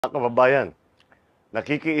Mga kababayan,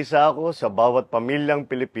 nakikiisa ako sa bawat pamilyang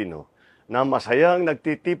Pilipino na masayang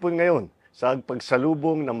nagtitipon ngayon sa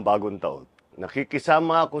pagsalubong ng bagong taon.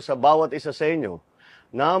 Nakikisama ako sa bawat isa sa inyo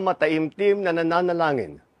na mataimtim na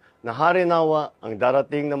nananalangin na harinawa ang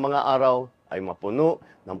darating na mga araw ay mapuno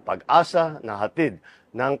ng pag-asa na hatid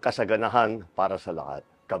ng kasaganahan para sa lahat.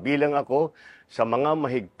 Kabilang ako sa mga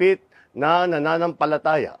mahigpit na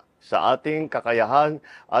nananampalataya sa ating kakayahan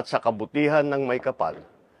at sa kabutihan ng may kapal,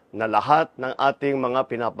 na lahat ng ating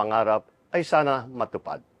mga pinapangarap ay sana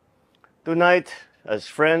matupad. Tonight,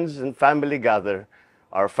 as friends and family gather,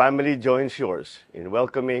 our family joins yours in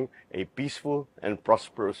welcoming a peaceful and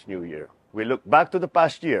prosperous new year. We look back to the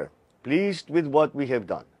past year, pleased with what we have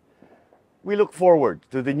done. We look forward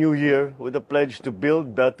to the new year with a pledge to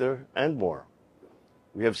build better and more.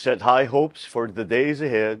 We have set high hopes for the days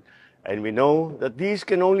ahead, and we know that these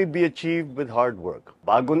can only be achieved with hard work.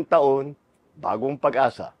 Bagong taon, bagong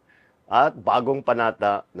pag-asa, at bagong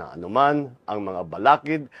panata na anuman ang mga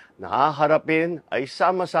balakid na haharapin ay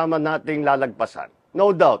sama-sama nating lalagpasan.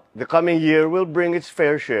 No doubt, the coming year will bring its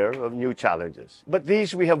fair share of new challenges. But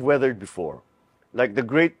these we have weathered before, like the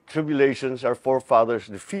great tribulations our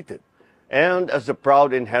forefathers defeated. And as the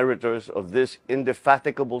proud inheritors of this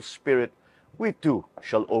indefatigable spirit, we too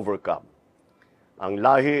shall overcome. Ang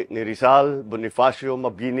lahi ni Rizal Bonifacio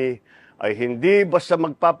Mabini ay hindi basta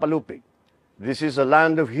magpapalupig. This is a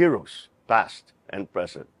land of heroes, past and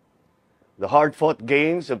present. The hard-fought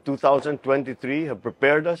gains of 2023 have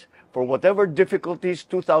prepared us for whatever difficulties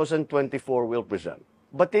 2024 will present.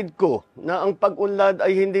 Batid ko na ang pag-unlad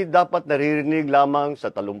ay hindi dapat naririnig lamang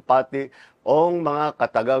sa talumpati o mga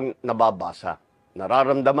katagang nababasa.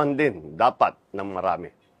 Nararamdaman din dapat ng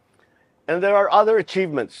marami. And there are other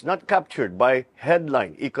achievements not captured by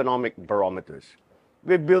headline economic barometers.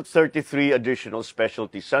 We built 33 additional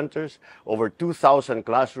specialty centers, over 2,000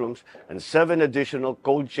 classrooms, and 7 additional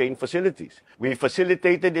cold chain facilities. We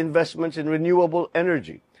facilitated investments in renewable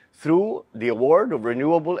energy through the award of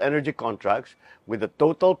renewable energy contracts with a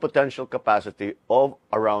total potential capacity of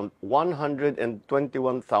around 121,000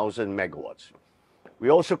 megawatts. We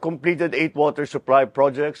also completed 8 water supply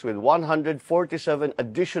projects with 147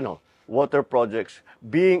 additional water projects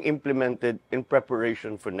being implemented in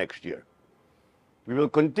preparation for next year. We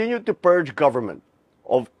will continue to purge government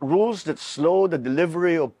of rules that slow the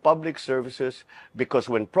delivery of public services, because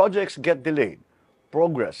when projects get delayed,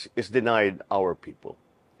 progress is denied our people.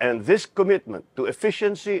 And this commitment to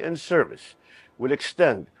efficiency and service will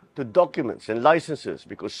extend to documents and licenses,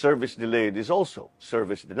 because service delayed is also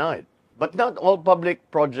service denied. But not all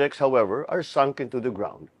public projects, however, are sunk into the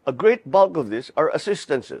ground. A great bulk of this are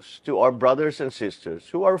assistances to our brothers and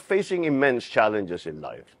sisters who are facing immense challenges in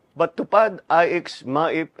life. But TUPAD, IX,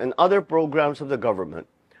 MAIP, and other programs of the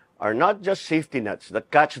government are not just safety nets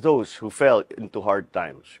that catch those who fell into hard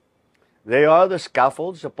times. They are the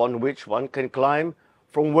scaffolds upon which one can climb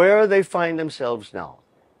from where they find themselves now.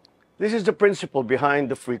 This is the principle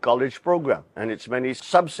behind the free college program and its many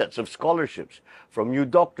subsets of scholarships, from new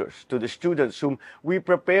doctors to the students whom we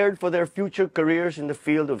prepared for their future careers in the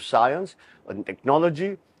field of science and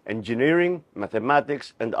technology, engineering,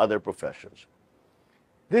 mathematics, and other professions.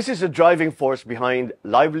 This is a driving force behind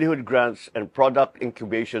livelihood grants and product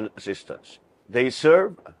incubation assistance. They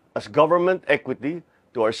serve as government equity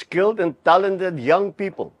to our skilled and talented young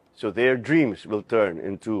people, so their dreams will turn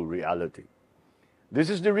into reality. This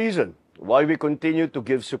is the reason why we continue to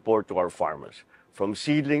give support to our farmers, from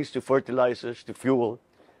seedlings to fertilizers to fuel,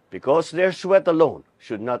 because their sweat alone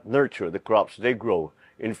should not nurture the crops they grow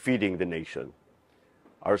in feeding the nation.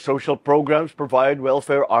 Our social programs provide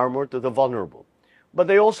welfare armor to the vulnerable, but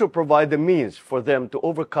they also provide the means for them to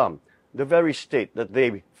overcome the very state that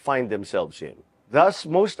they find themselves in. Thus,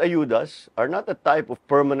 most ayudas are not a type of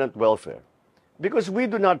permanent welfare, because we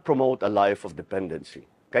do not promote a life of dependency.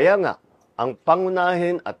 Kaya nga, ang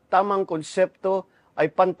pangunahin at tamang konsepto ay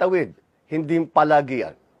pantawid, hindi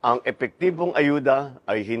palagian. Ang epektibong ayuda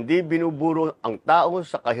ay hindi binuburo ang tao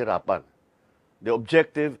sa kahirapan. The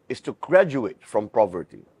objective is to graduate from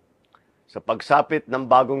poverty. Sa pagsapit ng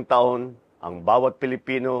bagong taon, ang bawat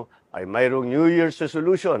Pilipino ay mayroong New Year's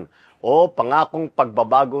resolution o pangakong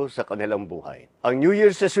pagbabago sa kanilang buhay. Ang New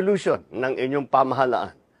Year's resolution ng inyong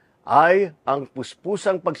pamahalaan ay ang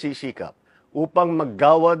puspusang pagsisikap upang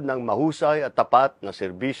maggawad ng mahusay at tapat na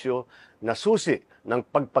serbisyo na susi ng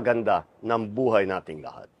pagpaganda ng buhay nating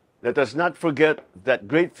lahat. Let us not forget that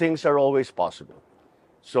great things are always possible,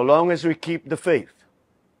 so long as we keep the faith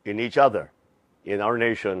in each other, in our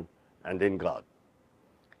nation, and in God.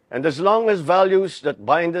 And as long as values that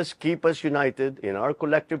bind us keep us united in our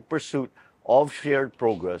collective pursuit of shared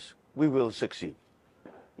progress, we will succeed.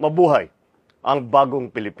 Mabuhay ang bagong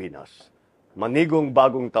Pilipinas. Manigong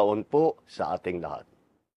bagong taon po sa ating lahat.